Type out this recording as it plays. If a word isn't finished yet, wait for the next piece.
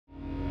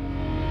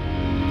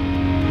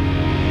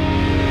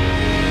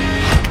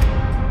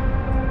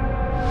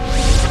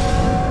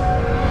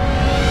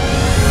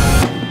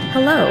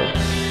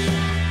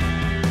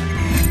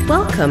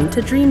Welcome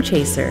to Dream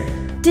Chaser,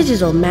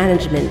 Digital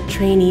Management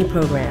Trainee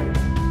Program.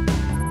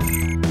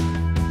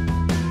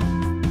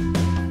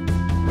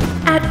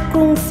 At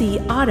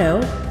Krungsri Auto,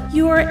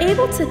 you are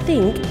able to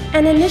think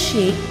and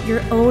initiate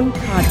your own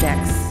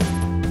projects.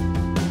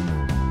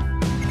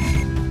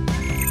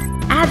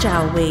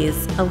 Agile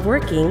ways of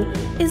working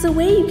is a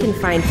way you can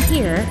find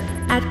here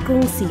at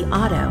Krungsri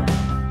Auto.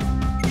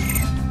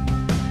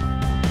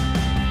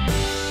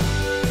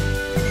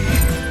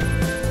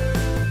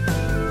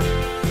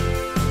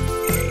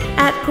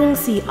 At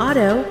Krungsri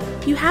Auto,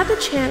 you have the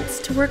chance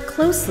to work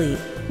closely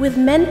with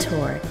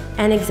mentor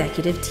and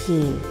executive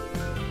team.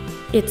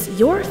 It's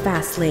your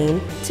fast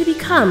lane to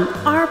become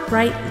our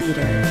bright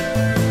leader.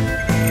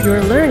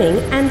 Your learning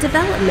and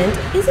development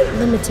isn't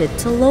limited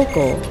to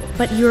local,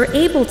 but you're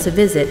able to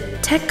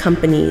visit tech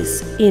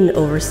companies in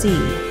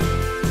overseas.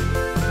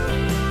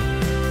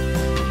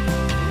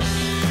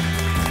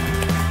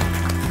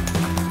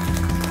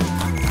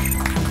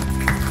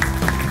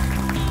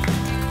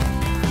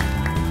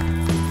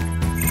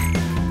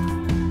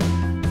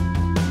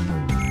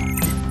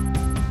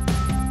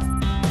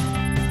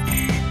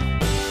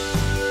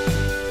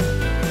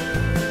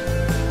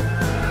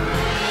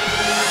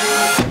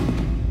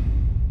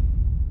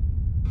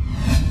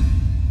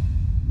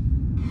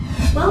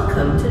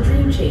 Welcome to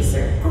Dream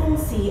Chaser,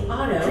 Krungsri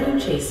Auto, Dream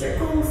Chaser,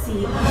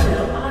 Krungsri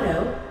Auto.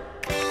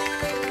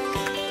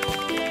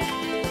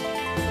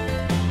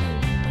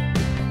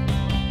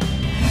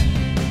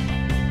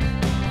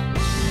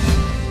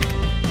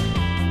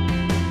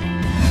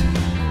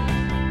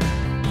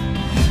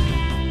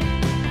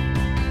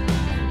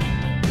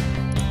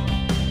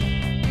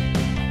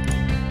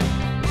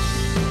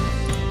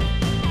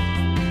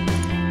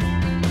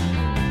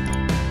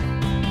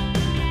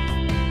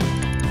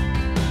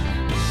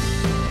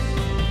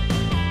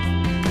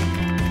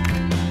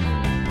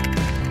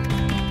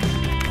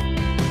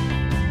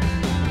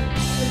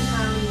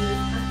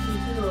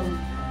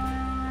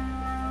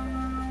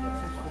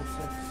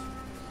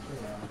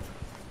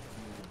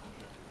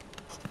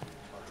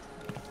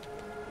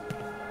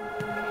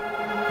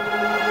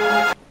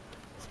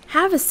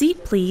 Have a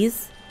seat,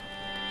 please.